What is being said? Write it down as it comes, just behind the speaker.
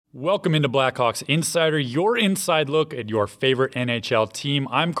Welcome into Blackhawks Insider, your inside look at your favorite NHL team.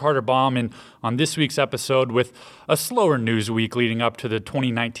 I'm Carter Baum, and on this week's episode, with a slower news week leading up to the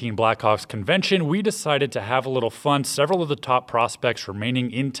 2019 Blackhawks convention, we decided to have a little fun. Several of the top prospects remaining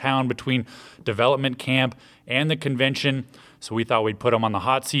in town between development camp and the convention, so we thought we'd put them on the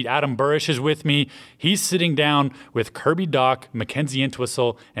hot seat. Adam Burish is with me. He's sitting down with Kirby Dach, Mackenzie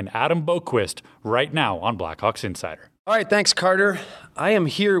Entwistle, and Adam Boqvist right now on Blackhawks Insider. All right, thanks, Carter. I am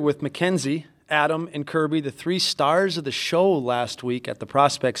here with Mackenzie, Adam, and Kirby, the three stars of the show last week at the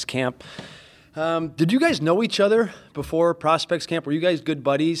Prospects Camp. Did you guys know each other before Prospects Camp? Were you guys good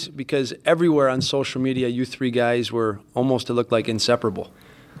buddies? Because everywhere on social media, you three guys were almost, it looked like, inseparable.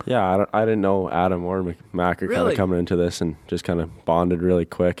 Yeah, I didn't know Adam or Mac are kind Really? of coming into this, and just kind of bonded really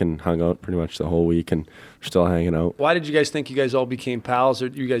quick and hung out pretty much the whole week, and we're still hanging out. Why did you guys think you guys all became pals? Are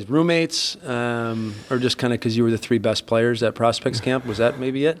you guys roommates, or just kind of because you were the three best players at Prospects Camp? Was that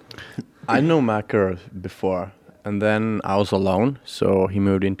maybe it? I know Macker before, and then I was alone, so he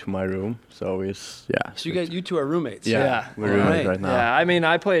moved into my room. So he's So you two are roommates. yeah, we're All roommates right. right now. Yeah, I mean,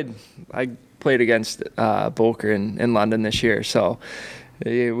 I played against Bolker in London this year, so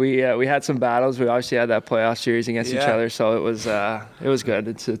we had some battles. We obviously had that playoff series against each Yeah. other, so it was good.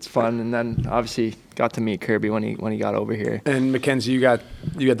 It's fun, and then obviously got to meet Kirby when he got over here. And Mackenzie, you got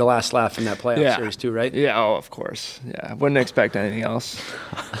the last laugh in that playoff series too, right? Yeah, oh, of course. Yeah, wouldn't expect anything else.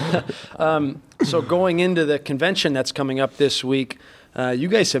 So going into the convention that's coming up this week, you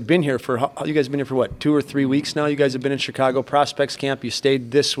guys have been here for what, 2 or 3 weeks now? You guys have been in Chicago Prospects Camp. You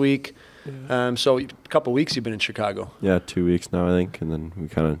stayed this week. So a couple weeks you've been in Chicago. Yeah, 2 weeks now, I think, and then we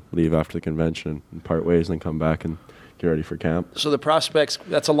kind of leave after the convention and part ways and then come back and get ready for camp. So the Prospects,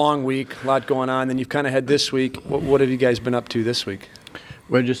 that's a long week, a lot going on. Then you've kind of had this week. What have you guys been up to this week?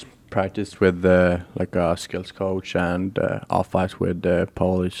 We just practiced with like a skills coach and off ice with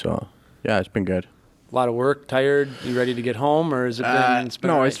Paulie. So yeah, it's been good. A lot of work, tired? You ready to get home, or has it been? It's been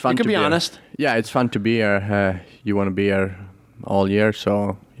all no, right? it's fun. You can to be here. honest. Yeah, it's fun to be here. You want to be here all year,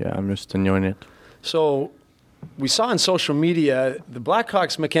 so yeah, I'm just enjoying it. So we saw on social media, the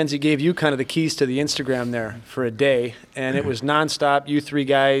Blackhawks, Mackenzie, gave you kind of the keys to the Instagram there for a day, and it was nonstop, you three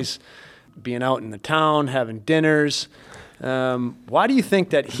guys being out in the town, having dinners. Why do you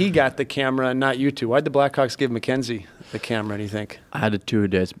think that he got the camera and not you two? Why did the Blackhawks give Mackenzie the camera, do you think? I had it 2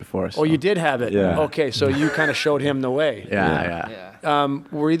 days before. So. Oh, you did have it? Yeah. Okay, so you kind of showed him the way. Yeah.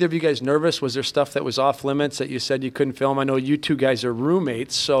 Were either of you guys nervous? Was there stuff that was off limits that you said you couldn't film? I know you two guys are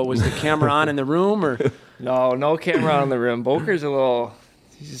roommates, so was the camera on in the room, or? No camera on in the room. Bolker's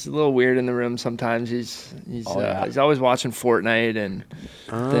he's a little weird in the room sometimes. He's always watching Fortnite and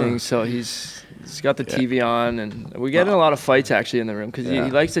things, so he's got the TV on, and we get in a lot of fights actually in the room because he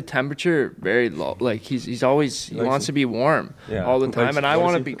likes the temperature very low. Like he wants to be warm all the time, and I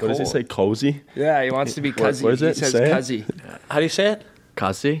want to be cold. What does he say, cozy? Yeah, he wants to be cuzzy. What is it? He says Say it. cuzzy. How do you say it?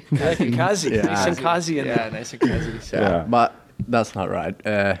 Kazi. Kazi. Yeah. Nice and Kazi. Yeah, nice and cuzzy. So. Yeah. But that's not right.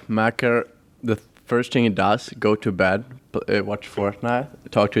 Macker, the first thing he does, go to bed, watch Fortnite,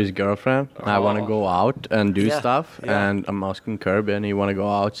 talk to his girlfriend. I want to go out and do stuff, and I'm asking Kirby, and he want to go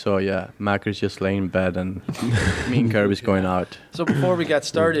out. So yeah, Macker's just laying in bed, and me and Kirby's going out. So before we got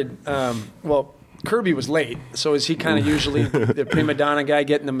started, Kirby was late. So is he kind of usually the prima donna guy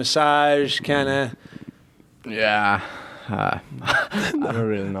getting the massage, kind of? Yeah. I don't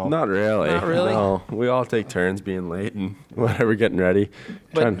really know. Not really. Not really? No, we all take turns being late and whatever, getting ready.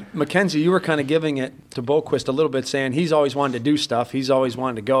 But Mackenzie, you were kind of giving it to Boqvist a little bit, saying he's always wanted to do stuff. He's always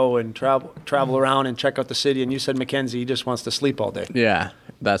wanted to go and travel around and check out the city. And you said Mackenzie, he just wants to sleep all day. Yeah,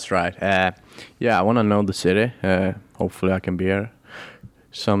 that's right. Yeah, I want to know the city. Hopefully I can be here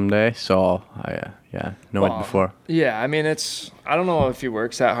someday. So I know it before. Yeah, I mean, I don't know if he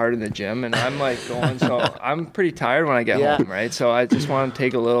works that hard in the gym, and I'm like going, so I'm pretty tired when I get home, right? So I just want to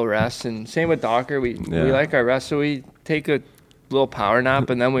take a little rest, and same with Docker. We like our rest, so we take a little power nap,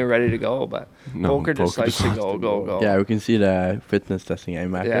 and then we're ready to go. But Bolker just likes to go. Yeah, we can see the fitness testing,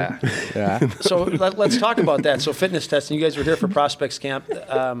 Macker? Yeah. Yeah. So let's talk about that. So fitness testing, you guys were here for Prospects Camp.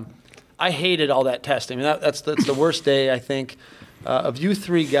 I hated all that testing. I mean, that's the worst day, I think. Of you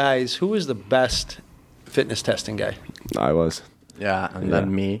three guys, who was the best fitness testing guy? I was. Yeah, and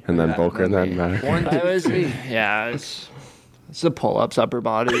then me. And then Boker, and then Mac. That was me. Yeah, it's the pull-ups, upper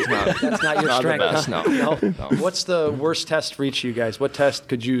body. It's not, That's not your not strength. the best, huh? no. What's the worst test for each of you guys? What test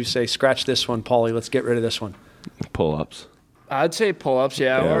could you say, scratch this one, Paulie, let's get rid of this one? Pull-ups. I'd say pull-ups,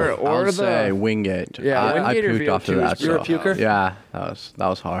 or I'll the say Wingate. Yeah, I Wingate or puked after VO2 that. is You're a so- puker? Yeah, that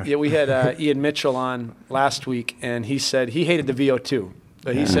was hard. Yeah, we had Ian Mitchell on last week, and he said he hated the VO2.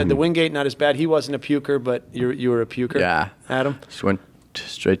 But he said the Wingate not as bad. He wasn't a puker, but you were a puker. Yeah. Adam? Just went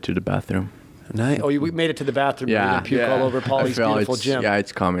straight to the bathroom. Nice. Oh, you made it to the bathroom. Yeah. You didn't puke all over Paulie's beautiful gym. Yeah,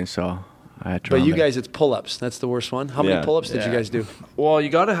 it's coming, so I had to But run you there. guys, it's pull-ups. That's the worst one. How many Yeah. pull-ups did you Yeah. guys do? Well, you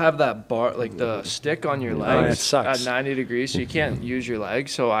got to have that bar, like the stick on your that legs sucks. at 90 degrees, so you can't use your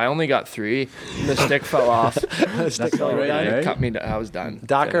legs. So I only got 3, and the stick fell off. Stick So on your it leg. cut me. I was done.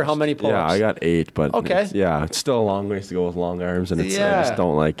 Docker, how Finished. many pull-ups? Yeah, I got 8, but Okay. it's still a long ways to go with long arms, and I Yeah. just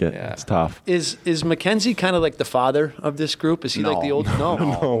don't like it. Yeah. It's tough. Is Mackenzie kind of like the father of this group? Is he like No. the old? No.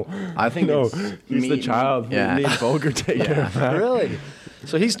 No, I think it's he's the me- child. Yeah. Me and Boger take care of that. Really?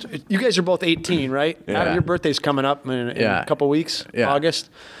 So you guys are both 18, right? Yeah. Adam, your birthday's coming up in Yeah. a couple weeks, Yeah.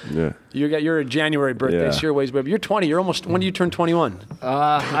 August. Yeah. You're a January birthday, Yeah. so you're ways away. But you're 20. You're almost. When do you turn 21?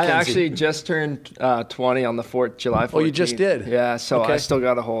 I actually just turned 20 on the July 14th. Oh, you just did? Yeah, so Okay. I still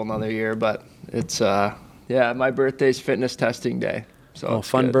got a whole another year, but it's my birthday's fitness testing day. So Oh, it's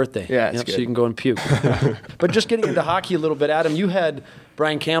fun good. birthday. Yeah, it's Yep, good. so you can go and puke. But just getting into hockey a little bit, Adam, you had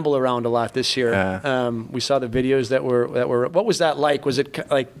Brian Campbell around a lot this year. Yeah. We saw the videos that were. What was that like? Was it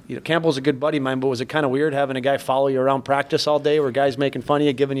like Campbell's a good buddy of mine, but was it kind of weird having a guy follow you around practice all day? Were guys making fun of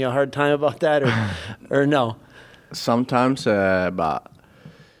you, giving you a hard time about that, or no? Sometimes, but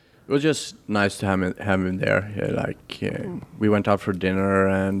it was just nice to have him there. Yeah, we went out for dinner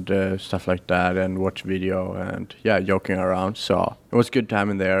and stuff like that, and watch video and joking around. So it was good to have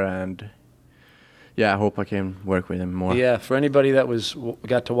him there, and I hope I can work with him more. Yeah, for anybody that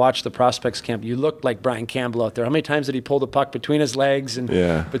got to watch the prospects camp, you looked like Brian Campbell out there. How many times did he pull the puck between his legs and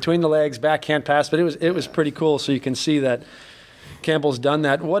between the legs, backhand pass? But it was pretty cool. So you can see that Campbell's done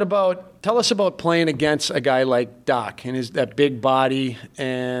that. Tell us about playing against a guy like Doc and that big body.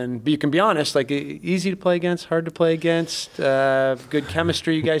 But you can be honest, like easy to play against, hard to play against, good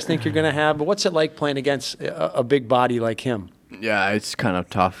chemistry you guys think you're going to have. But what's it like playing against a big body like him? Yeah, it's kind of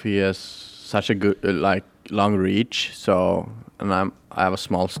tough. He has such a good long reach. So, and I have a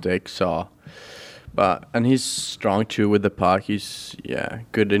small stick. So, and he's strong too with the puck. He's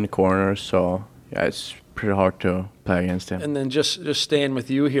good in the corner. So it's pretty hard to play against him. And then just staying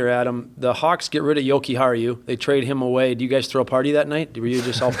with you here, Adam, the Hawks get rid of Yoki Haru. They trade him away. Do you guys throw a party that night? Were you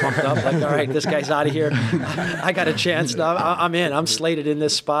just all pumped up? Like, all right, this guy's out of here. I got a chance now. I'm in. I'm slated in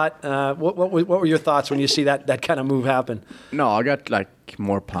this spot. What were your thoughts when you see that kind of move happen? No, I got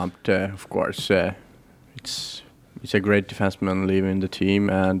more pumped, of course. It's a great defenseman leaving the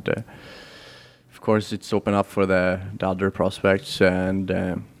team, and of course it's open up for the other prospects, and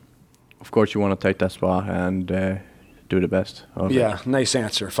of course you want to take that spot and do the best of it. Nice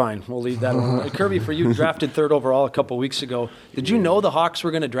answer. Fine, we'll leave that alone. Kirby, for you, drafted 3rd overall a couple weeks ago. Did you know the Hawks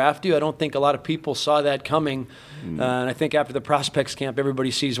were going to draft you? I don't think a lot of people saw that coming, and I think after the prospects camp,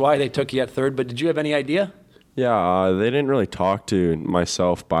 everybody sees why they took you at 3rd. But did you have any idea? Yeah, they didn't really talk to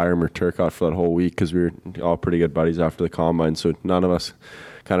myself, Byram, or Turcotte for that whole week because we were all pretty good buddies after the combine, so none of us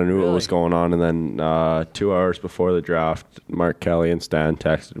kind of knew what was going on. And then 2 hours before the draft, Mark Kelly and Stan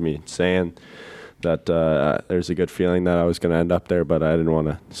texted me saying that there's a good feeling that I was going to end up there, but I didn't want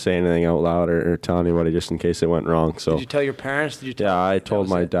to say anything out loud or tell anybody just in case it went wrong. So Did you tell your parents? yeah, I told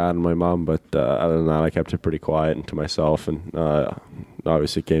my dad and my mom, but other than that, I kept it pretty quiet and to myself, and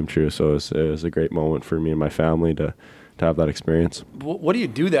obviously it came true. So it was a great moment for me and my family to have that experience. What do you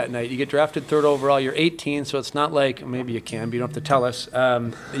do that night? You get drafted 3rd overall. You're 18, so it's not like maybe you can, but you don't have to tell us.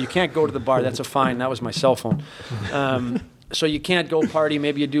 You can't go to the bar. That's a fine. That was my cell phone. So you can't go party.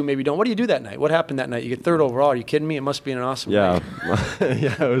 Maybe you do, maybe you don't. What do you do that night? What happened that night? You get 3rd overall. Are you kidding me? It must be an awesome night.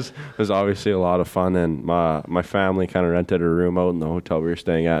 Yeah, it was obviously a lot of fun, and my family kind of rented a room out in the hotel we were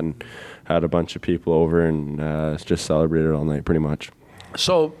staying at and had a bunch of people over and just celebrated all night pretty much.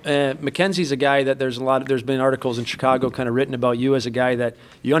 So Mackenzie's a guy that there's been articles in Chicago kind of written about you as a guy that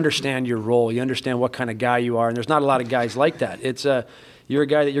you understand your role, you understand what kind of guy you are, and there's not a lot of guys like that. You're a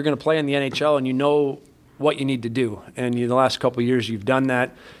guy that you're going to play in the NHL, and you know what you need to do. And the last couple of years you've done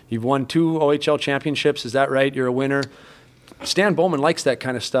that. You've won 2 OHL championships. Is that right? You're a winner. Stan Bowman likes that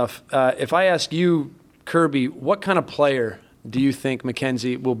kind of stuff. If I ask you, Kirby, what kind of player do you think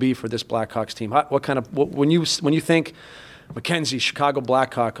Mackenzie will be for this Blackhawks team? When you think Mackenzie, Chicago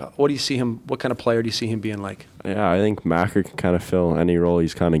Blackhawk, what do you see him? What kind of player do you see him being like? Yeah, I think Macker can kind of fill any role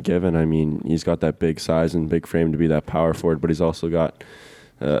he's kind of given. I mean, he's got that big size and big frame to be that power forward, but he's also got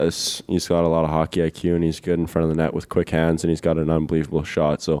he's got a lot of hockey IQ, and he's good in front of the net with quick hands, and he's got an unbelievable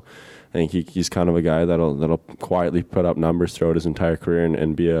shot. So I think he's kind of a guy that'll quietly put up numbers throughout his entire career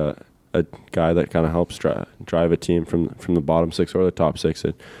and be a guy that kind of helps drive a team from the bottom 6 or the top 6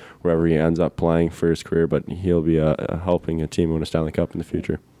 at wherever he ends up playing for his career. But he'll be helping a team win a Stanley Cup in the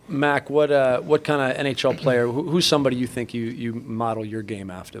future. Mac, what kind of NHL player? Who's somebody you think you model your game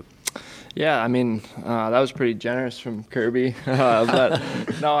after? Yeah, I mean, that was pretty generous from Kirby. But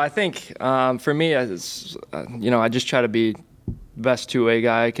no, I think for me, it's, I just try to be the best two-way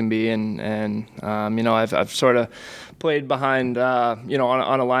guy I can be, and I've sort of played behind, on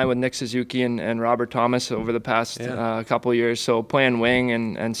a line with Nick Suzuki and Robert Thomas over the past couple of years. So playing wing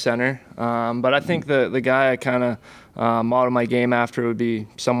and center. But I think the guy I kind of model my game after would be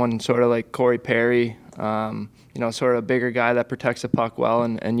someone sort of like Corey Perry. Sort of a bigger guy that protects the puck well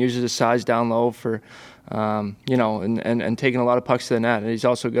and uses his size down low for, and taking a lot of pucks to the net. And he's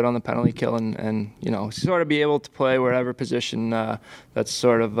also good on the penalty kill and sort of be able to play wherever position that's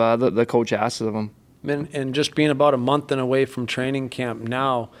sort of the coach asks of him. And just being about a month and away from training camp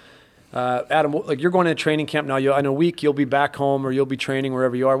now, Adam, like you're going to training camp now. In a week you'll be back home or you'll be training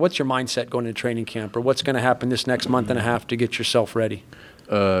wherever you are. What's your mindset going to training camp, or what's going to happen this next month and a half to get yourself ready?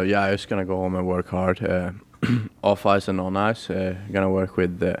 I'm just gonna go home and work hard, off ice and on ice. Gonna work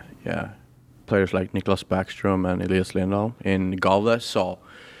with players like Niklas Backstrom and Elias Lindholm in Gavle. So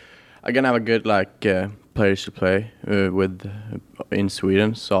I'm gonna have a good players to play with in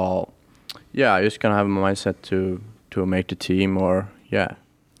Sweden. So I just gonna have a mindset to make the team, or I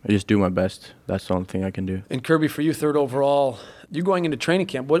just do my best. That's the only thing I can do. And Kirby, for you, 3rd overall, you going into training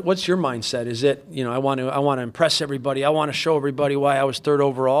camp. What's your mindset? Is it I want to impress everybody. I want to show everybody why I was 3rd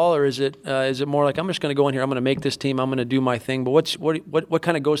overall, or is it more like I'm just going to go in here. I'm going to make this team. I'm going to do my thing. But what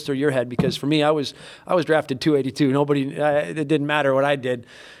kind of goes through your head? Because for me, I was drafted 282. It didn't matter what I did.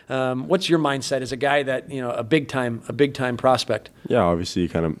 What's your mindset as a guy that a big time prospect? Yeah, obviously you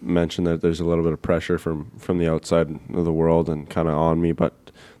kind of mentioned that there's a little bit of pressure from the outside of the world and kind of on me, but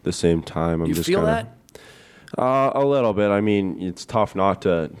at the same time, I'm you just feel kinda, that? A little bit. I mean, it's tough not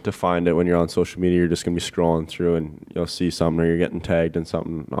to find it when you're on social media. You're just going to be scrolling through and you'll see something, or you're getting tagged in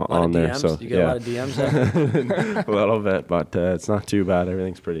something on there. So you get a lot of DMs. A little bit, but it's not too bad.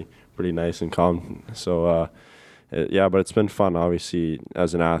 Everything's pretty nice and calm. So but it's been fun. Obviously,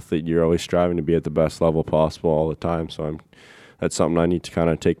 as an athlete, you're always striving to be at the best level possible all the time. So that's something I need to kind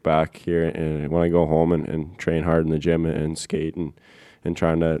of take back here, and when I go home and train hard in the gym and skate and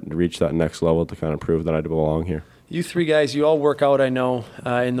trying to reach that next level to kind of prove that I belong here. You 3 guys, you all work out, I know,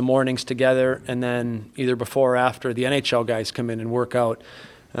 in the mornings together, and then either before or after the NHL guys come in and work out.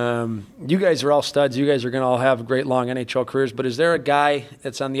 You guys are all studs. You guys are going to all have great long NHL careers, but is there a guy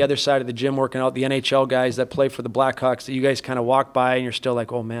that's on the other side of the gym working out, the NHL guys that play for the Blackhawks, that you guys kind of walk by and you're still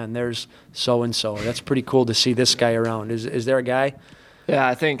like, oh man, there's so-and-so. That's pretty cool to see this guy around. Is there a guy? Yeah,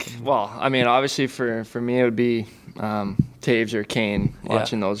 I think, obviously for me it would be Taves or Kane,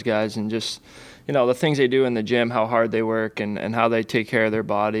 watching those guys and just, the things they do in the gym, how hard they work and how they take care of their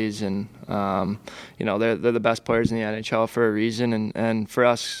bodies. And, they're the best players in the NHL for a reason. And for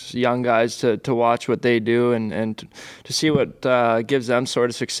us young guys to watch what they do and to see what gives them sort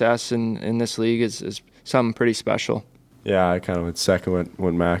of success in this league is something pretty special. Yeah, I kind of would second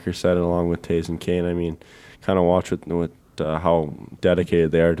what Macker said, along with Taves and Kane. I mean, kind of watch with how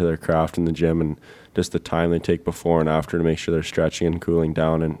dedicated they are to their craft in the gym, and just the time they take before and after to make sure they're stretching and cooling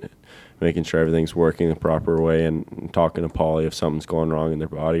down and making sure everything's working the proper way, and talking to Paulie if something's going wrong in their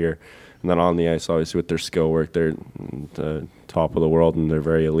body. And then on the ice, obviously with their skill work, they're the top of the world and they're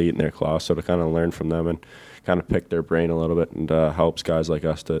very elite in their class. So to kind of learn from them and kind of pick their brain a little bit, and helps guys like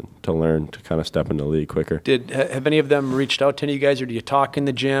us to learn to kind of step into the league quicker. Have any of them reached out to any of you guys, or do you talk in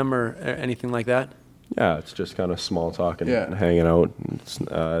the gym or anything like that? Yeah, it's just kind of small talk and hanging out.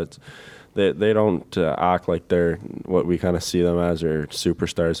 They don't act like they're what we kind of see them as, or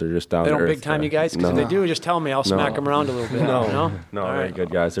superstars. They're just down to earth. They don't big time you guys? Because if they do, just tell me. I'll smack them around a little bit. No, very good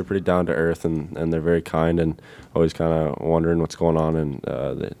guys. They're pretty down to earth, and they're very kind and always kind of wondering what's going on,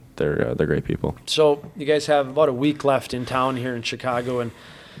 and they're great people. So you guys have about a week left in town here in Chicago, and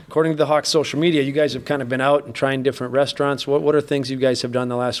according to the Hawks social media, you guys have kind of been out and trying different restaurants. What are things you guys have done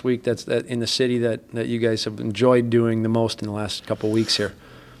the last week that in the city that you guys have enjoyed doing the most in the last couple of weeks here?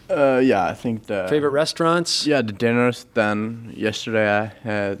 I think the favorite restaurants. Yeah, the dinners. Then yesterday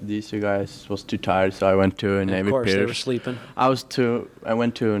these two guys was too tired, so I went to Navy Pier. Of course, they were sleeping. I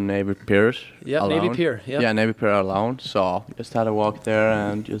went to Navy Pier. Yeah, Navy Pier. Yeah, Navy Pier alone. So just had a walk there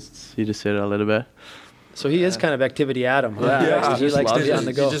and just see the city a little bit. So he is kind of activity Adam. Huh? Yeah, he likes to be on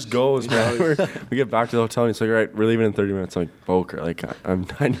the go. He just goes, man. We get back to the hotel and he's like, all right, we're leaving in 30 minutes. I'm like, Boker,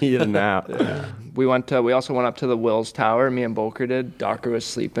 I need a nap. We also went up to the Wills Tower. Me and Boker did. Docker was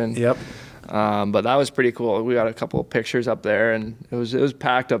sleeping. Yep. But that was pretty cool. We got a couple of pictures up there, and it was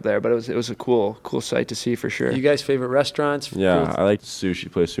packed up there, but it was a cool sight to see for sure. You guys' favorite restaurants? Yeah, I liked the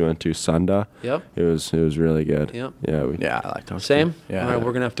sushi place we went to, Sunda. Yep. It was really good. Yep. Yeah, I like those. Same? Yeah. All right,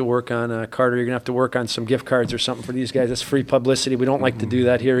 we're going to have to work on, Carter, you're going to have to work on some gift cards or something for these guys. That's free publicity. We don't like to do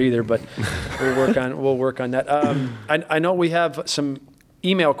that here either, but we'll work on that. I know we have some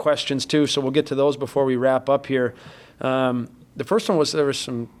email questions too, so we'll get to those before we wrap up here. The first one was there was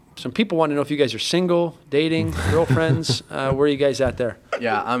some people want to know if you guys are single, dating, girlfriends. Where are you guys at there?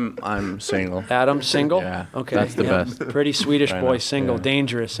 Yeah, I'm single. Adam, single? Yeah, Okay. that's the best. Pretty Swedish Right boy, now, single, yeah.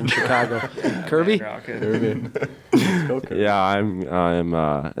 dangerous in Chicago. Kirby? Yeah, I'm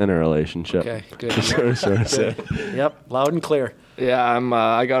in a relationship. Okay, good. So. Yep, loud and clear. Yeah,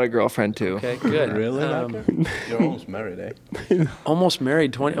 I got a girlfriend too. Okay, good. Really? You're almost married, eh? Almost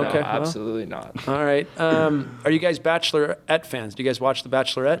married, 20. No, Okay, well, absolutely not. all right. Are you guys Bachelorette fans? Do you guys watch The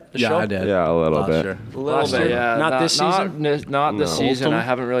Bachelorette? The show? I did. Yeah, a little Last bit. year. A little Last bit, year? yeah. Not this season? Not this No. season. Colton? I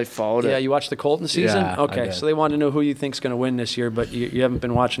haven't really followed Yeah, it. you watched the Colton season? Yeah, I Okay, did. so they want to know who you think's going to win this year, but you haven't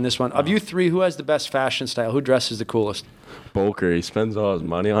been watching this one. Of you three, who has the best fashion style? Who dresses the coolest? Bolker, he spends all his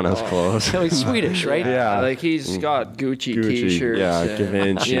money on his clothes. So he's Swedish, right? Yeah. Like he's got Gucci Gucci, t-shirts. yeah, and,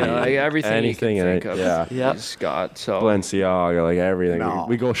 Givenchy, you know, like everything anything, you can think of. yeah. Yep. He's got. So Balenciaga, like everything. No.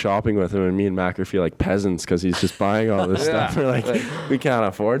 We go shopping with him, and me and Macker feel like peasants because he's just buying all this Yeah. stuff. We're like, we can't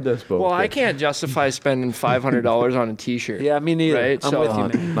afford this. But well, I can't justify spending $500 on a t-shirt. Yeah, me neither. Right? I'm So-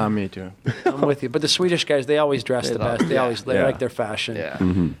 with you, man. Not me too. I'm with you. But the Swedish guys, they always dress They the love- best. They yeah. always Yeah. like their fashion. Yeah.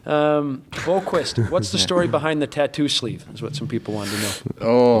 Boquist, what's the story behind the tattoo sleeve? Is what some people wanted to know.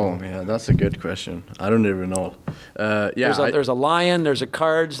 Oh, yeah, that's a good question. I don't even know. Yeah, There's a lion, there's a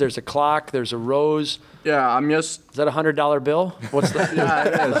cards, there's a clock, there's a rose. I'm just. Is that a $100 bill? What's the? Yeah,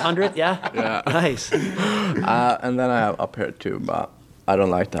 it is. 100? Yeah. Yeah. Nice. And then I have up here too, but I don't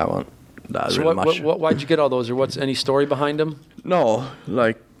like that one. That So really what, much. why'd you get all those, or what's any story behind them? No,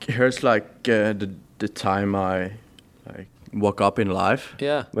 like here's like the time I like woke up in life.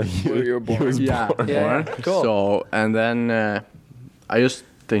 Yeah. like, Where you were born. Yeah, Yeah, born. cool. So and then I just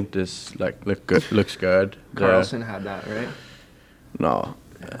think this like looks good. Carlson had that, right? No.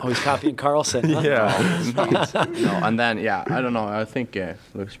 Oh, he's copying Carlson. Huh? yeah. No, and then I don't know. I think it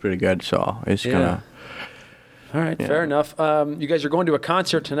looks pretty good. So it's Yeah. gonna. All right, Yeah. fair enough. You guys are going to a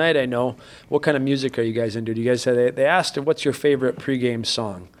concert tonight, I know. What kind of music are you guys into? Do you guys say they asked, what's your favorite pregame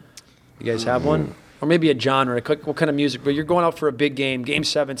song? You guys have one? Or maybe a genre. What kind of music? But you're going out for a big game, Game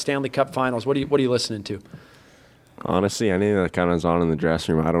 7, Stanley Cup Finals. What are you listening to? Honestly, anything that kind of is on in the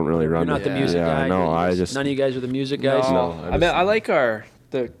dressing room, I don't really run. You're not the Yeah. music guy. No, You're I just. none of you guys are the music guys. No, I mean, I like I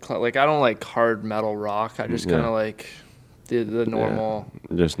don't like hard metal rock. I just Yeah. kind of like the normal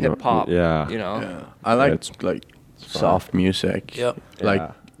Just no- hip hop. Yeah. You know. Yeah. I like It's like soft music. Yep. Like.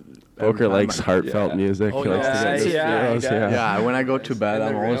 Yeah. every Poker time likes I- heartfelt yeah. music. Oh, He likes to yeah. get those Yeah, feels, he does. Yeah, when I go to bed, In the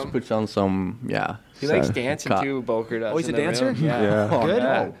I'm always room. put on some He likes sad. dancing Cut. too. Boker does. Oh, he's in a the dancer? room. Yeah. Yeah. Oh, Good?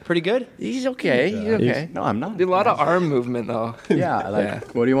 no. Pretty good? He's okay. He's okay. No, I'm not. Did a lot of arm movement though. Yeah, like Yeah.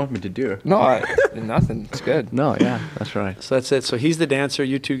 what do you want me to do? No, nothing. It's good. No, yeah, that's right. So that's it. So he's the dancer.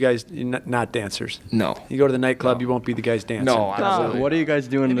 You two guys, you're not dancers. No. You go to the nightclub, you won't be the guys dancing. No, absolutely. What are you guys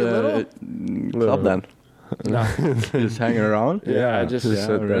doing in Maybe a the club then? No. Just hanging around? Yeah, just sit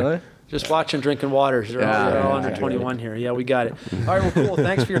there. Really? Just watching, drinking waters. They're all under 21 here. Yeah, we got it. All right, well, cool.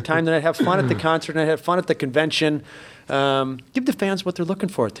 Thanks for your time tonight. Have fun at the concert tonight. Have fun at the convention. Give the fans what they're looking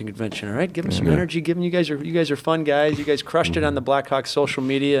for at the convention. All right, give them some energy. Give them. You guys are fun guys. You guys crushed it on the Blackhawks social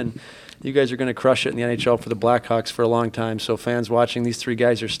media, and you guys are going to crush it in the NHL for the Blackhawks for a long time. So fans watching, these three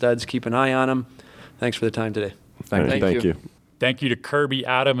guys are studs. Keep an eye on them. Thanks for the time today. Thank Thank you. you. Thank you to Kirby,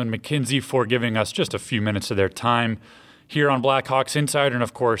 Adam, and Mackenzie for giving us just a few minutes of their time here on Blackhawks Insider, and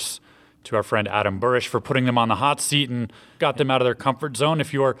of course, to our friend Adam Burish for putting them on the hot seat and got them out of their comfort zone.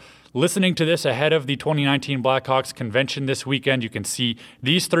 If you're listening to this ahead of the 2019 Blackhawks convention this weekend, you can see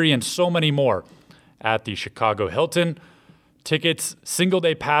these three and so many more at the Chicago Hilton. Tickets,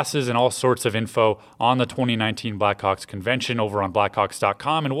 single-day passes, and all sorts of info on the 2019 Blackhawks convention over on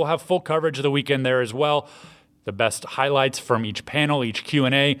Blackhawks.com, and we'll have full coverage of the weekend there as well. The best highlights from each panel, each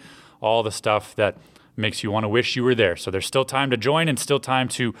Q&A, all the stuff that makes you want to wish you were there. So there's still time to join and still time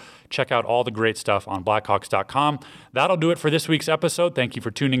to check out all the great stuff on Blackhawks.com. That'll do it for this week's episode. Thank you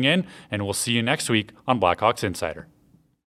for tuning in, and we'll see you next week on Blackhawks Insider.